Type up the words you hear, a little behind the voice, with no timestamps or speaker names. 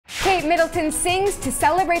Kate Middleton sings to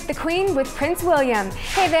celebrate the Queen with Prince William.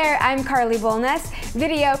 Hey there, I'm Carly Bolness.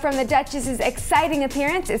 Video from the Duchess's exciting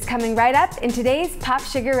appearance is coming right up in today's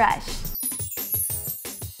PopSugar Rush.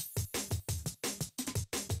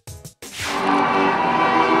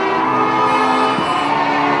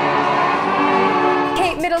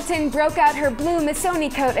 Middleton broke out her blue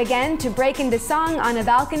Missoni coat again to break into song on a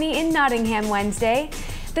balcony in Nottingham Wednesday.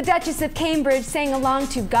 The Duchess of Cambridge sang along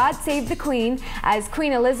to God Save the Queen as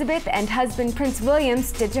Queen Elizabeth and husband Prince William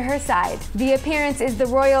stood to her side. The appearance is the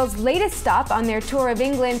royals' latest stop on their tour of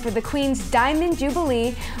England for the Queen's Diamond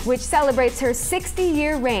Jubilee, which celebrates her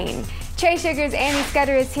 60-year reign. Trey Sugar's Annie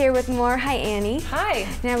Scudder is here with more. Hi, Annie. Hi.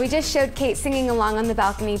 Now, we just showed Kate singing along on the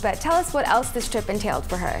balcony, but tell us what else this trip entailed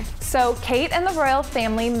for her. So, Kate and the royal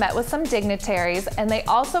family met with some dignitaries, and they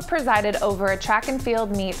also presided over a track and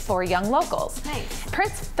field meet for young locals. Nice.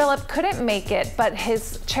 Prince Philip couldn't make it, but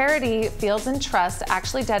his charity, Fields and Trust,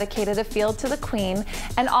 actually dedicated a field to the Queen,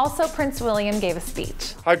 and also Prince William gave a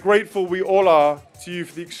speech. How grateful we all are to you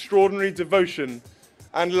for the extraordinary devotion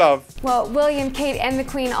and love. Well, William, Kate, and the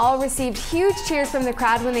Queen all received huge cheers from the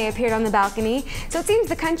crowd when they appeared on the balcony. So it seems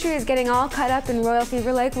the country is getting all caught up in royal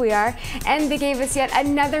fever like we are. And they gave us yet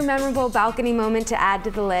another memorable balcony moment to add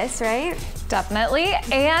to the list, right? Definitely.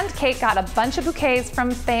 And Kate got a bunch of bouquets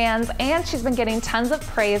from fans, and she's been getting tons of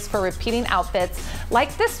praise for repeating outfits.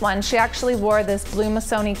 Like this one, she actually wore this blue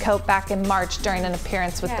Missoni coat back in March during an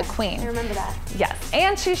appearance with the Queen. I remember that. Yes.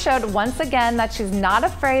 And she showed once again that she's not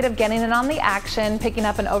afraid of getting in on the action, picking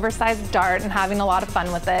up an oversized dart and having a lot of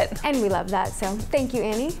fun with it. And we love that, so thank you,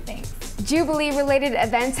 Annie. Thanks. Jubilee-related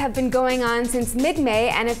events have been going on since mid-May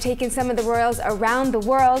and have taken some of the royals around the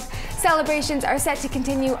world. Celebrations are set to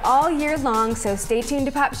continue all year long, so stay tuned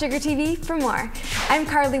to PopSugar TV for more. I'm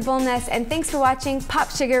Carly Bolness, and thanks for watching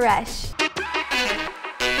PopSugar Rush.